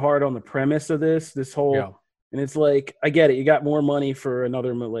resting too hard on the premise of this whole, and it's like, I get it. You got more money for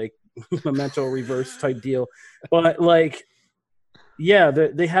another like Memento reverse type deal, but like, yeah,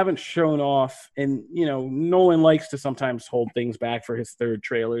 they haven't shown off, and Nolan likes to sometimes hold things back for his third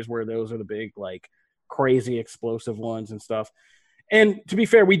trailers, where those are the big, like, crazy explosive ones and stuff. And to be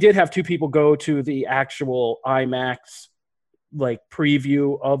fair, we did have two people go to the actual IMAX like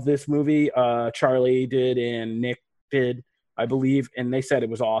preview of this movie. Charlie did and Nick did, I believe, and they said it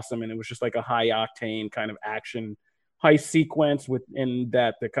was awesome, and it was just like a high octane kind of action heist sequence within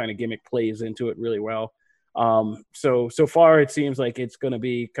that the kind of gimmick plays into it really well. So far it seems like it's going to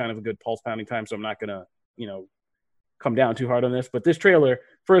be kind of a good pulse pounding time. So I'm not going to, come down too hard on this, but this trailer,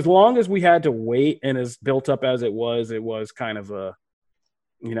 for as long as we had to wait and as built up as it was kind of a,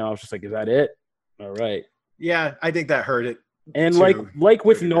 I was just like, is that it? All right. Yeah. I think that hurt it. And like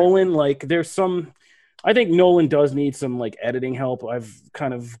with Nolan, like I think Nolan does need some like editing help. I've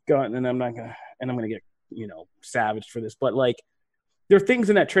kind of gotten, and I'm going to get savaged for this. But like, there are things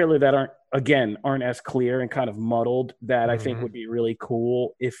in that trailer that aren't as clear and kind of muddled that I think would be really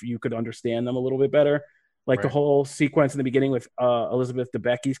cool if you could understand them a little bit better. Like the whole sequence in the beginning with Elizabeth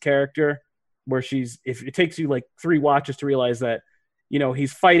Debicki's character, where if it takes you like 3 watches to realize that,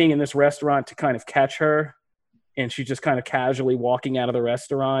 he's fighting in this restaurant to kind of catch her, and she's just kind of casually walking out of the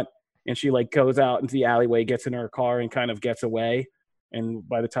restaurant, and she like goes out into the alleyway, gets in her car, and kind of gets away. And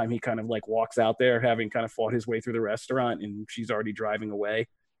by the time he kind of like walks out there, having kind of fought his way through the restaurant, and she's already driving away.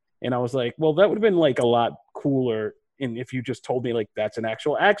 And I was like, well, that would have been like a lot cooler. And if you just told me like that's an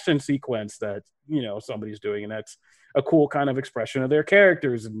actual action sequence that, somebody's doing, and that's a cool kind of expression of their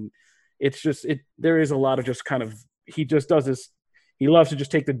characters. And it's just, there is a lot of just kind of, he just does this. He loves to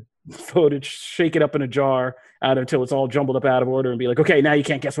just take the footage, shake it up in a jar out until it's all jumbled up out of order and be like, okay, now you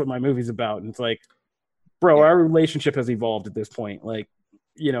can't guess what my movie's about. And it's like, bro, our relationship has evolved at this point. Like,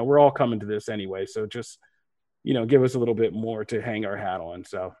 we're all coming to this anyway. So just, give us a little bit more to hang our hat on.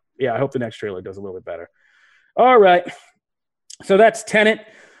 So yeah, I hope the next trailer does a little bit better. All right. So that's Tenet.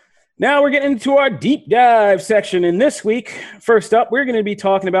 Now we're getting into our deep dive section. And this week, first up, we're going to be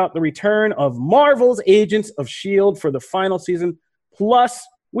talking about the return of Marvel's Agents of S.H.I.E.L.D. for the final season. Plus,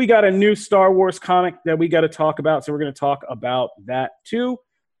 we got a new Star Wars comic that we got to talk about. So we're going to talk about that too.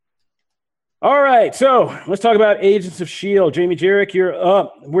 All right, so let's talk about Agents of S.H.I.E.L.D. Jamie Jerick, you're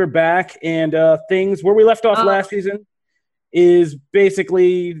up. We're back, and things where we left off last season is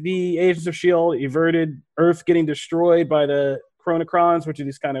basically the Agents of S.H.I.E.L.D. everted Earth getting destroyed by the Chronicrons, which are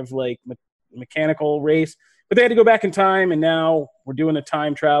this kind of like mechanical race. But they had to go back in time, and now we're doing a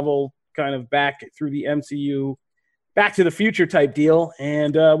time travel kind of back through the MCU, Back to the Future type deal.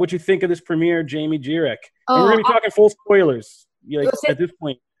 And what you think of this premiere, Jamie Jerick? And we're going to be talking full spoilers at this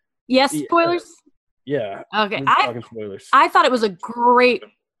point. Yes, spoilers? Yeah. Okay. Talking spoilers. I thought it was a great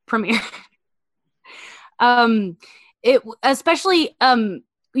premiere. It especially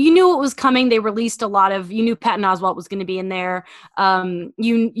you knew it was coming. They released a lot of, you knew Patton Oswalt was going to be in there.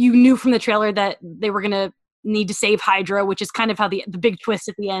 You knew from the trailer that they were going to need to save Hydra, which is kind of how the big twist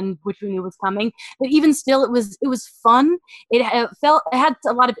at the end, which we knew was coming. But even still, it was fun. It had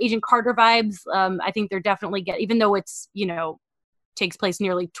a lot of Agent Carter vibes. I think they're definitely even though it's, takes place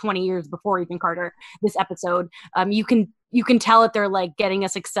nearly 20 years before Agent Carter, this episode, you can tell that they're like getting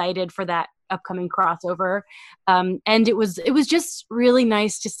us excited for that upcoming crossover. And it was just really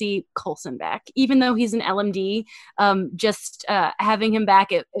nice to see Coulson back, even though he's an LMD. Having him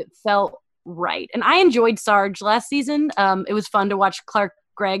back, it felt right. And I enjoyed Sarge last season. It was fun to watch Clark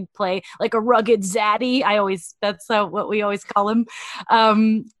Gregg play like a rugged zaddy. That's what we always call him.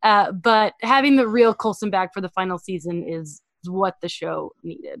 But having the real Coulson back for the final season is what the show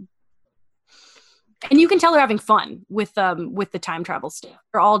needed. And you can tell they're having fun with the time travel stuff.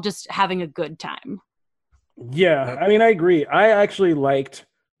 They're all just having a good time. Yeah, I mean, I agree. I actually liked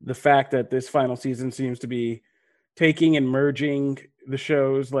the fact that this final season seems to be taking and merging the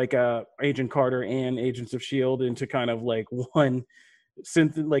shows like Agent Carter and Agents of S.H.I.E.L.D. into kind of like one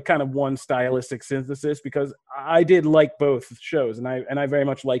stylistic synthesis, because I did like both shows, and I very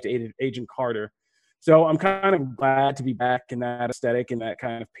much liked Agent Carter. So I'm kind of glad to be back in that aesthetic and that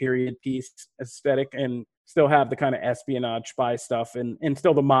kind of period piece aesthetic, and still have the kind of espionage spy stuff and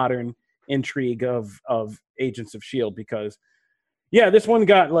still the modern intrigue of Agents of S.H.I.E.L.D. because, yeah, this one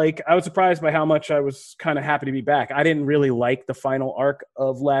got I was surprised by how much I was kind of happy to be back. I didn't really like the final arc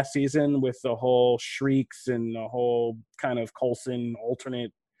of last season with the whole Shrieks and the whole kind of Coulson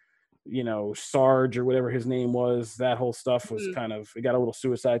alternate, Sarge or whatever his name was. That whole stuff was it got a little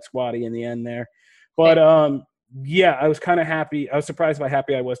Suicide Squad-y in the end there. But yeah, I was kind of happy. I was surprised by how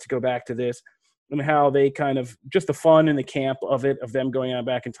happy I was to go back to this and how they kind of just the fun and the camp of it, of them going on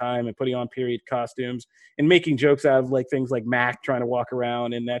back in time and putting on period costumes and making jokes out of things like Mac trying to walk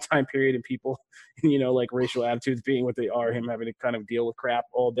around in that time period and people, racial attitudes being what they are, him having to kind of deal with crap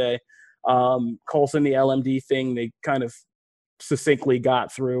all day. Coulson, the LMD thing, they kind of succinctly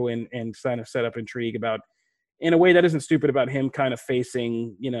got through and kind of set up intrigue about, in a way that isn't stupid, about him kind of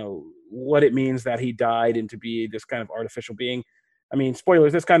facing, what it means that he died and to be this kind of artificial being. I mean,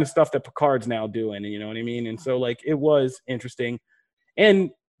 spoilers, this kind of stuff that Picard's now doing, you know what I mean? And so it was interesting. And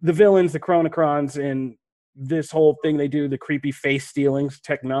the villains, the Chronicrons, and this whole thing they do, the creepy face stealing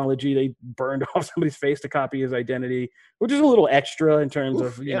technology, they burned off somebody's face to copy his identity, which is a little extra in terms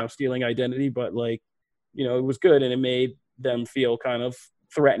of, stealing identity, but it was good. And it made them feel kind of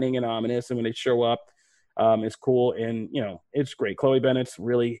threatening and ominous. And when they show up, it's cool. And, it's great. Chloe Bennett's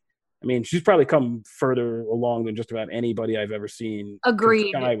really, she's probably come further along than just about anybody I've ever seen.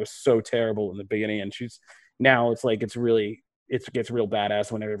 Agreed. Sky was so terrible in the beginning, and she's now it's really it gets real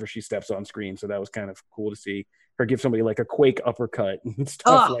badass whenever she steps on screen. So that was kind of cool to see her give somebody like a Quake uppercut and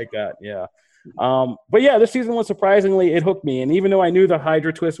stuff like that. Yeah. But yeah, this season was surprisingly, it hooked me. And even though I knew the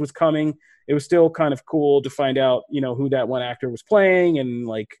Hydra twist was coming, it was still kind of cool to find out, who that one actor was playing and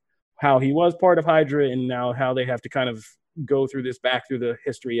like how he was part of Hydra and now how they have to kind of go through this back through the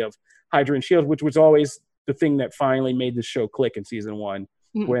history of Hydra and S.H.I.E.L.D., which was always the thing that finally made the show click in season 1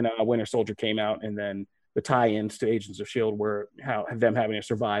 when Winter Soldier came out, and then the tie-ins to Agents of S.H.I.E.L.D. were how them having to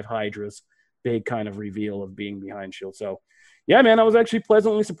survive Hydra's big kind of reveal of being behind S.H.I.E.L.D. So yeah, man, I was actually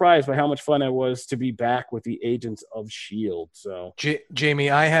pleasantly surprised by how much fun it was to be back with the Agents of S.H.I.E.L.D. So Jamie,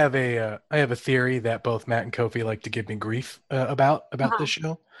 I have a theory that both Matt and Kofi like to give me grief about this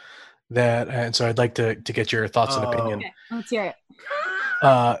show. And so I'd like to get your thoughts and opinion. Okay, let's hear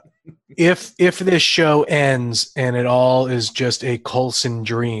it. If this show ends and it all is just a Coulson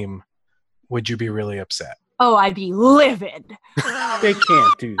dream, would you be really upset? Oh, I'd be livid. They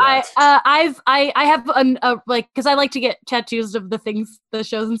can't do that. I have because I like to get tattoos of the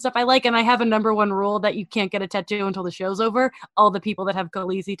shows and stuff I like, and I have a number one rule that you can't get a tattoo until the show's over. All the people that have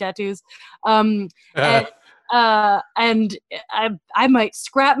Khaleesi tattoos, and I might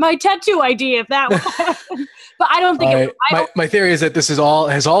scrap my tattoo idea if that would happen. But I don't think my theory is that this has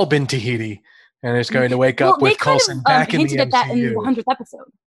all been Tahiti, and it's going to wake up with Coulson back in the MCU. At that in the 100th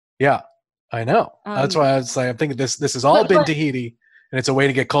episode. Yeah, I know. That's why I was like, I'm thinking this has all been Tahiti, and it's a way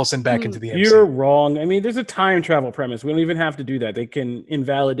to get Coulson back into the MCU. You're wrong. I mean, there's a time travel premise. We don't even have to do that. They can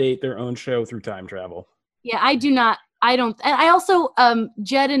invalidate their own show through time travel. Yeah, I do not. I don't. And I also,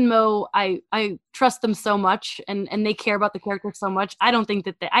 Jed and Mo, I trust them so much, and they care about the character so much. I don't think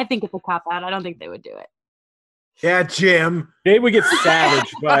that I think it's a cop out. I don't think they would do it. Yeah, Jim. They would get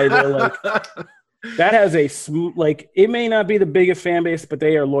savaged by the that has it may not be the biggest fan base, but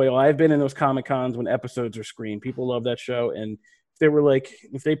they are loyal. I've been in those Comic Cons when episodes are screened. People love that show, and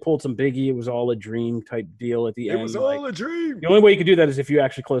if they pulled some Biggie, it was all a dream type deal at the end. It was all a dream. The only way you could do that is if you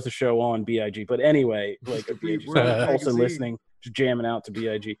actually close the show on BIG. But anyway, Coulson listening, just jamming out to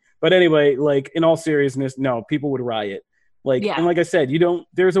BIG. But anyway, in all seriousness, no, people would riot. And like I said,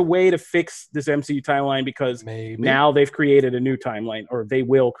 there's a way to fix this MCU timeline because now they've created a new timeline, or they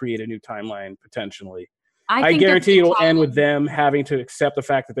will create a new timeline potentially. I guarantee it'll end with them having to accept the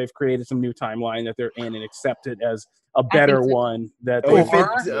fact that they've created some new timeline that they're in and accept it as a better one. That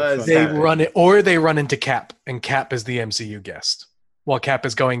they run into Cap, and Cap is the MCU guest, while Cap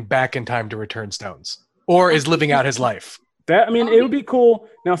is going back in time to return stones, or is living out his life. It would be cool.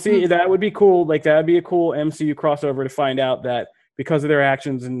 Now, see, that would be cool. That would be a cool MCU crossover to find out that because of their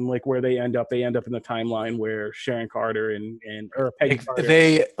actions and where they end up in the timeline where Sharon Carter or Peggy Carter.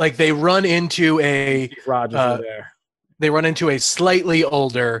 They run into a Steve Rogers there. They run into a slightly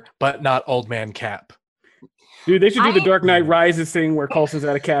older but not old man Cap. Dude, they should do the Dark Knight Rises thing where Coulson's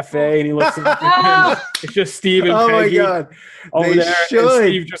at a cafe and he looks at him. It's just Steve and Peggy over there. And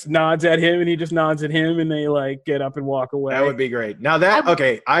Steve just nods at him and he just nods at him and they get up and walk away. That would be great. Now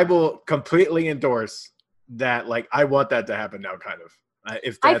I will completely endorse that. I want that to happen now, kind of,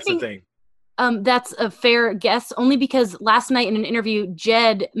 if that's the thing. That's a fair guess, only because last night in an interview,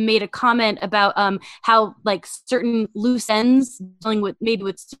 Jed made a comment about how certain loose ends dealing with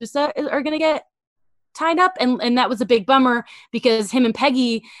Sousa are going to get tied up, and that was a big bummer because him and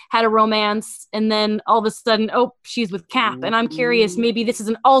Peggy had a romance, and then all of a sudden, she's with Cap. And I'm curious, maybe this is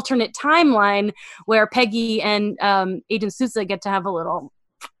an alternate timeline where Peggy and Agent Sousa get to have a little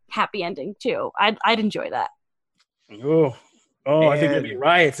happy ending too. I'd enjoy that. I think there'd be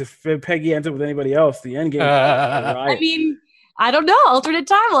riots if Peggy ends up with anybody else. The end game. I mean, I don't know. Alternate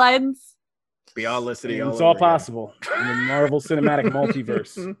timelines. Be all listening. It's all possible in the Marvel Cinematic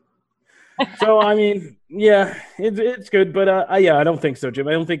Multiverse. So I mean, yeah, it's good, but I don't think so, Jim.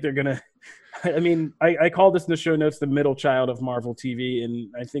 I don't think they're gonna. I mean, I call this in the show notes the middle child of Marvel TV, and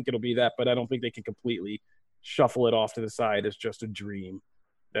I think it'll be that, but I don't think they can completely shuffle it off to the side as just a dream.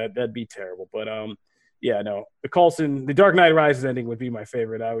 That'd be terrible. But the Dark Knight Rises ending would be my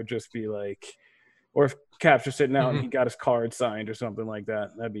favorite. I would just be or if Cap's just sitting out and he got his card signed or something like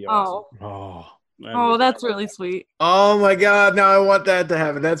that. That'd be awesome. That's really sweet. Oh my God! Now I want that to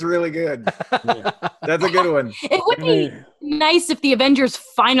happen. That's really good. That's a good one. It would be nice if the Avengers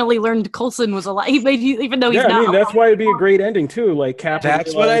finally learned Coulson was alive, even though he's not. I mean, that's why it'd be a great ending too. Cap.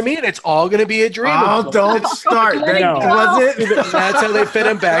 That's what I mean. It's all going to be a dream. Oh, don't start. Was it? That's how they fit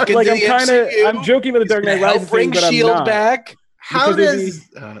him back into the MCU. I'm joking with the Dark Knight Rises thing, but Shield I'm not. back. How does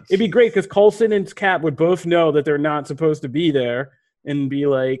it'd be great because Coulson and Cap would both know that they're not supposed to be there and be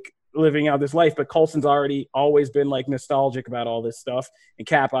living out this life, but Coulson's always been nostalgic about all this stuff, and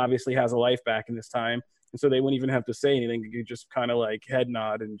Cap obviously has a life back in this time, and so they wouldn't even have to say anything. You could just kind of like head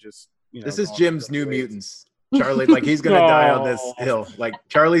nod and just, This is Jim's New Mutants. Charlie, like he's gonna die on this hill. Like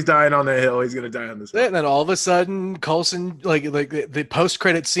Charlie's dying on the hill, he's gonna die on this hill. And then all of a sudden, Coulson, like the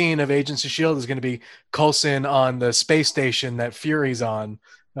post-credit scene of Agents of S.H.I.E.L.D. is going to be Coulson on the space station that Fury's on,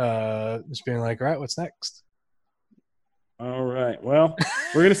 just being like, all right, what's next? All right. Well,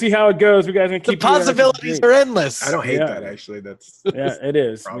 we're gonna see how it goes. We guys are gonna keep the possibilities are endless. I don't hate that actually. That's it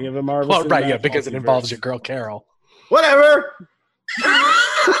is. We have a Marvel. Well, right, yeah, because it involves your girl Carol. Whatever.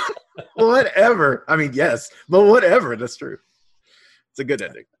 Whatever. I mean, yes, but whatever. That's true. It's a good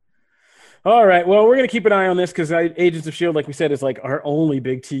ending. All right. Well, we're going to keep an eye on this because Agents of S.H.I.E.L.D., like we said, is like our only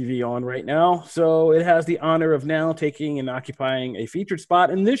big TV on right now. So it has the honor of now taking and occupying a featured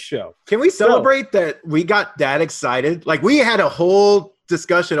spot in this show. Can we celebrate that we got that excited? Like, we had a whole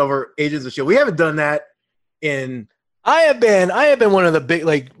discussion over Agents of S.H.I.E.L.D. We haven't done that in... I have been one of the big,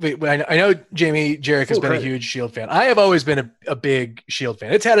 like, I know Jamie Jarek has been a huge S.H.I.E.L.D. fan. I have always been a big S.H.I.E.L.D.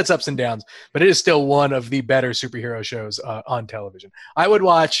 fan. It's had its ups and downs, but it is still one of the better superhero shows on television. I would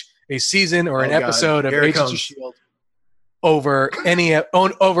watch a season or an episode of Agents of S.H.I.E.L.D.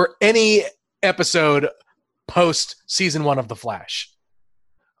 over any episode post season 1 of The Flash.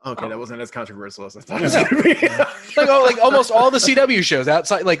 Okay, that wasn't as controversial as I thought it was going to be. like almost all the CW shows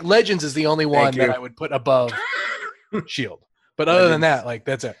outside, like Legends is the only one that I would put above S.H.I.E.L.D. But other than that, like,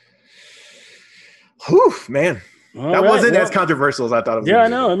 that's it. Whew, man. That wasn't as controversial as I thought it was. Yeah, I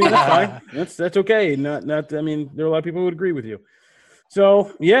know. I mean, that's fine. That's okay. Not. I mean, there are a lot of people who would agree with you.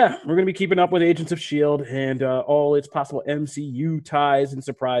 So, yeah, we're going to be keeping up with Agents of S.H.I.E.L.D. and all its possible MCU ties and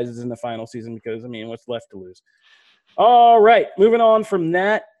surprises in the final season because, I mean, what's left to lose? All right, moving on from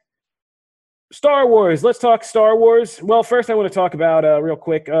that. Star Wars. Let's talk Star Wars. Well, first I want to talk about real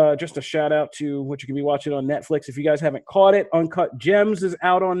quick, just a shout out to what you can be watching on Netflix. If you guys haven't caught it, Uncut Gems is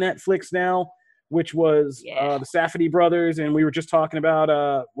out on Netflix now, which was the Safdie brothers. And we were just talking about,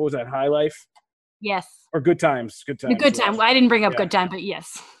 what was that, High Life? Yes. Or Good Times. Good Times. Good Time. I didn't bring up Good Time, but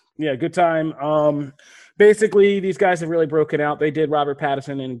yes. Yeah, Good Time. Basically, these guys have really broken out. They did Robert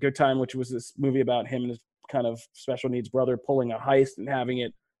Pattinson in Good Time, which was this movie about him and his kind of special needs brother pulling a heist and having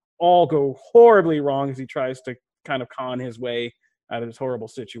it all go horribly wrong as he tries to kind of con his way out of this horrible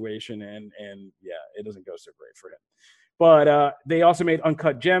situation. And yeah, it doesn't go so great for him. But they also made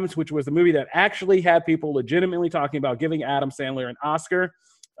Uncut Gems, which was the movie that actually had people legitimately talking about giving Adam Sandler an Oscar,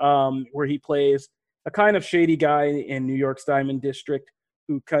 where he plays a kind of shady guy in New York's Diamond District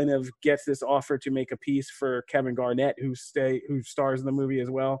who kind of gets this offer to make a piece for Kevin Garnett, who stars in the movie as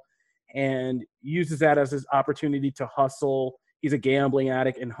well, and uses that as his opportunity to hustle. He's a gambling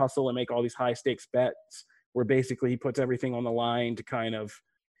addict and hustle and make all these high stakes bets where basically he puts everything on the line to kind of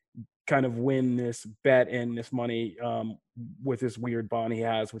win this bet and this money with this weird bond he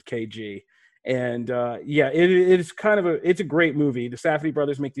has with KG. And it's a great movie. The Safdie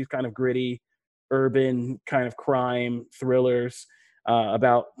brothers make these kind of gritty, urban kind of crime thrillers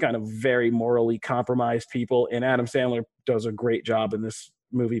about kind of very morally compromised people. And Adam Sandler does a great job in this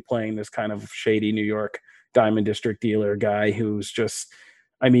movie playing this kind of shady New York Diamond District dealer guy who's just,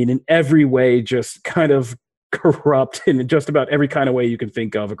 I mean, in every way, just kind of corrupt in just about every kind of way you can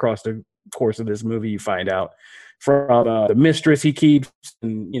think of across the course of this movie. You find out from the mistress he keeps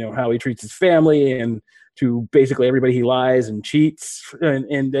and, how he treats his family and to basically everybody he lies and cheats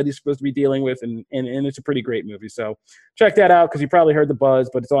and that he's supposed to be dealing with. And it's a pretty great movie. So check that out because you probably heard the buzz,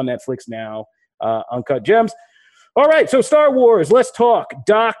 but it's on Netflix now, Uncut Gems. All right, so Star Wars, let's talk.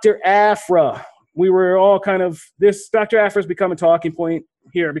 Dr. Aphra. We were all this Dr. Aphra's become a talking point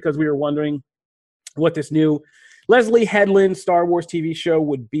here because we were wondering what this new Leslie Headland Star Wars TV show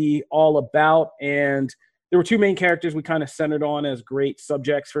would be all about. And there were two main characters we kind of centered on as great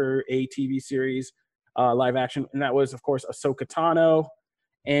subjects for a TV series, live action. And that was, of course, Ahsoka Tano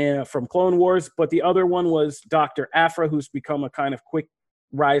and from Clone Wars. But the other one was Dr. Aphra, who's become a kind of quick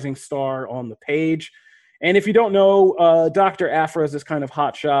rising star on the page. And if you don't know, Dr. Aphra is this kind of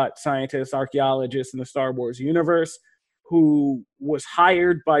hotshot scientist, archaeologist in the Star Wars universe who was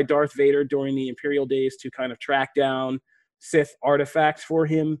hired by Darth Vader during the Imperial days to kind of track down Sith artifacts for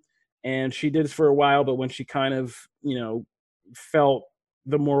him. And she did this for a while, but when she kind of, felt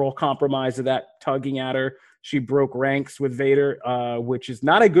the moral compromise of that tugging at her, she broke ranks with Vader, which is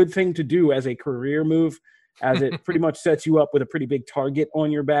not a good thing to do as a career move, as it pretty much sets you up with a pretty big target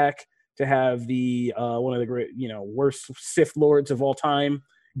on your back to have the one of the great, worst Sith lords of all time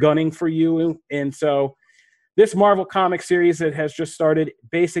gunning for you. And so this Marvel comic series that has just started,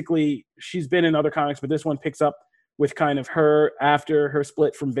 basically she's been in other comics, but this one picks up with kind of her after her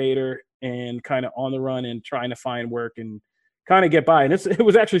split from Vader and kind of on the run and trying to find work and kind of get by. And it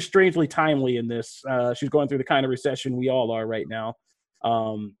was actually strangely timely in this. She's going through the kind of recession we all are right now.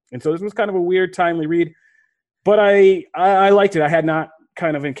 And so this was kind of a weird, timely read. But I liked it. I had not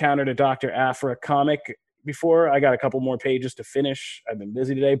kind of encountered a Dr. Aphra comic before. I got a couple more pages to finish. I've been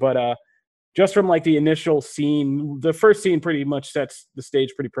busy today, but just from like the initial scene, the first scene pretty much sets the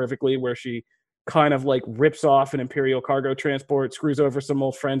stage pretty perfectly, where she kind of like rips off an Imperial cargo transport, screws over some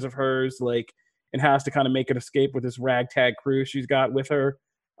old friends of hers, like, and has to kind of make an escape with this ragtag crew she's got with her.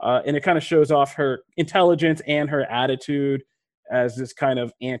 And it kind of shows off her intelligence and her attitude as this kind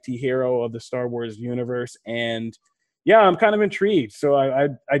of anti-hero of the Star Wars universe. And yeah, I'm kind of intrigued. So I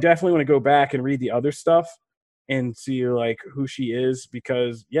definitely want to go back and read the other stuff and see like who she is,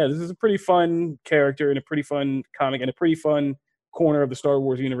 because yeah, this is a pretty fun character and a pretty fun comic and a pretty fun corner of the Star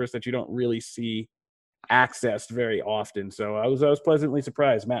Wars universe that you don't really see accessed very often. So I was pleasantly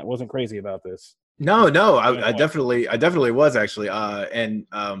surprised Matt wasn't crazy about this. No, I definitely was actually. And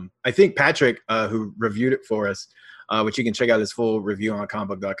I think Patrick, who reviewed it for us, which you can check out his full review on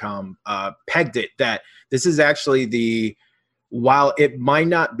comicbook.com, pegged it that this is actually while it might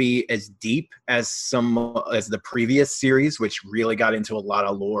not be as deep as the previous series, which really got into a lot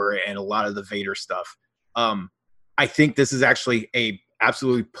of lore and a lot of the Vader stuff. I think this is actually a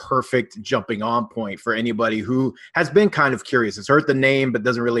absolutely perfect jumping on point for anybody who has been kind of curious. Has heard the name, but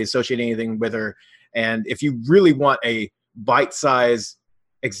doesn't really associate anything with her. And if you really want a bite-sized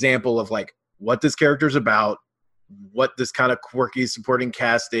example of like what this character is about, what this kind of quirky supporting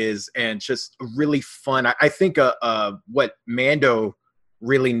cast is, and just really fun. I think what Mando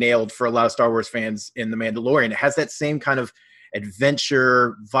really nailed for a lot of Star Wars fans in The Mandalorian. It has that same kind of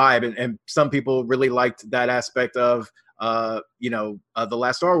adventure vibe, and some people really liked that aspect of the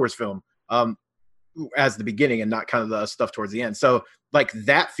last Star Wars film as the beginning and not kind of the stuff towards the end. So like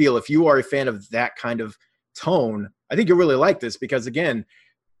that feel, if you are a fan of that kind of tone, I think you'll really like this, because again,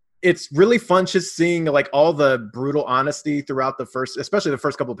 it's really fun just seeing like all the brutal honesty throughout especially the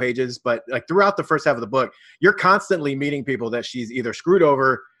first couple of pages, but like throughout the first half of the book, you're constantly meeting people that she's either screwed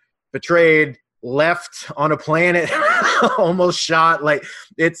over, betrayed, left on a planet, almost shot. Like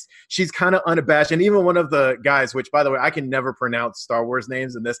she's kind of unabashed. And even one of the guys, which by the way, I can never pronounce Star Wars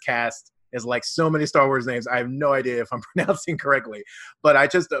names, and this cast is like so many Star Wars names. I have no idea if I'm pronouncing correctly, but I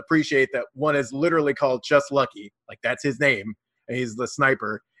just appreciate that one is literally called Just Lucky. Like that's his name. And he's the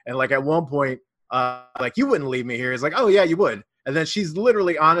sniper. And like at one point, like, you wouldn't leave me here. He's like, oh yeah, you would. And then she's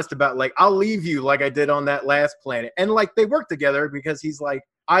literally honest about like, I'll leave you like I did on that last planet. And like they work together because he's like,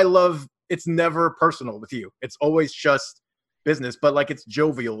 it's never personal with you. It's always just business, but like it's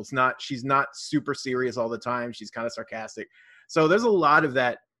jovial. She's not super serious all the time. She's kind of sarcastic. So there's a lot of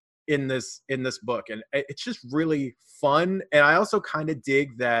that in this book. And it's just really fun. And I also kind of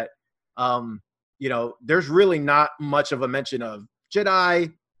dig that, there's really not much of a mention of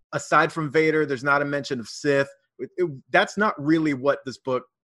Jedi aside from Vader. There's not a mention of Sith. That's not really what this book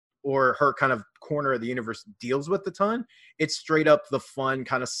or her kind of corner of the universe deals with a ton. It's straight up the fun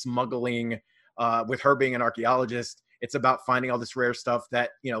kind of smuggling with her being an archaeologist. It's about finding all this rare stuff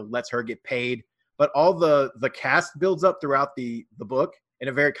that, lets her get paid. But all the cast builds up throughout the book in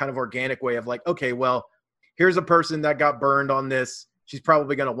a very kind of organic way of like, okay, well, here's a person that got burned on this. She's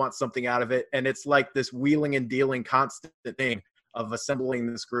probably going to want something out of it. And it's like this wheeling and dealing constant thing of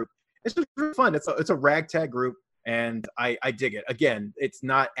assembling this group. It's just really fun. It's a ragtag group, and I dig it. Again, it's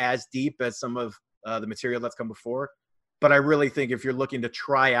not as deep as some of the material that's come before, but I really think if you're looking to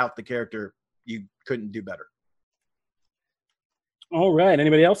try out the character, you couldn't do better. All right.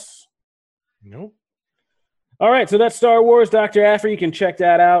 Anybody else? No. All right, so that's Star Wars, Dr. Aphra. You can check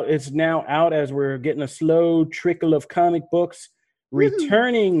that out. It's now out as we're getting a slow trickle of comic books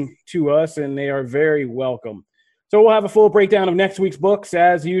returning to us, and they are very welcome. So we'll have a full breakdown of next week's books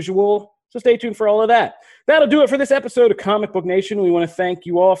as usual. So stay tuned for all of that. That'll do it for this episode of Comic Book Nation. We want to thank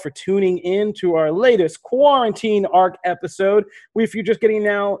you all for tuning in to our latest quarantine arc episode. If you're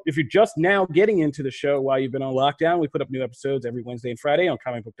just now getting into the show while you've been on lockdown, we put up new episodes every Wednesday and Friday on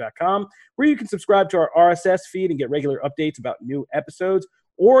comicbook.com, where you can subscribe to our RSS feed and get regular updates about new episodes.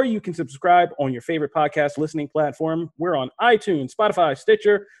 Or you can subscribe on your favorite podcast listening platform. We're on iTunes, Spotify,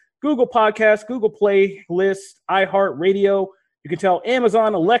 Stitcher, Google Podcasts, Google Play List, iHeartRadio. You can tell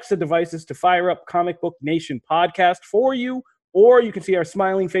Amazon Alexa devices to fire up Comic Book Nation podcast for you, or you can see our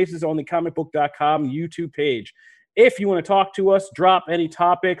smiling faces on the comicbook.com YouTube page. If you want to talk to us, drop any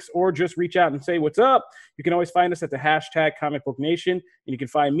topics, or just reach out and say what's up, you can always find us at the hashtag Comic Book Nation, and you can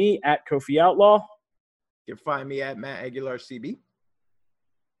find me at Kofi Outlaw. You can find me at Matt Aguilar CB.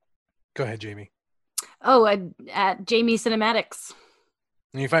 Go ahead, Jamie. Oh, at Jamie Cinematics.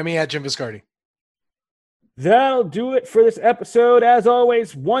 And you find me at Jim Viscardi. That'll do it for this episode. As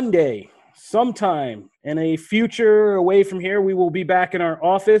always, one day, sometime in a future away from here, we will be back in our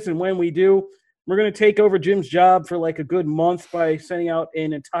office. And when we do, we're going to take over Jim's job for like a good month by sending out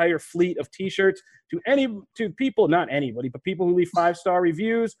an entire fleet of T-shirts to people, not anybody, but people who leave 5-star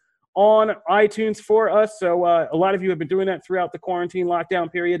reviews on iTunes for us. So a lot of you have been doing that throughout the quarantine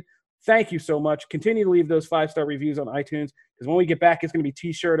lockdown period. Thank you so much. Continue to leave those 5-star reviews on iTunes, because when we get back, it's going to be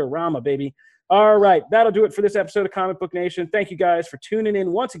T-shirt-orama, baby. All right, that'll do it for this episode of Comic Book Nation. Thank you guys for tuning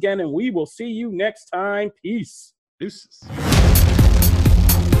in once again, and we will see you next time. Peace. Deuces.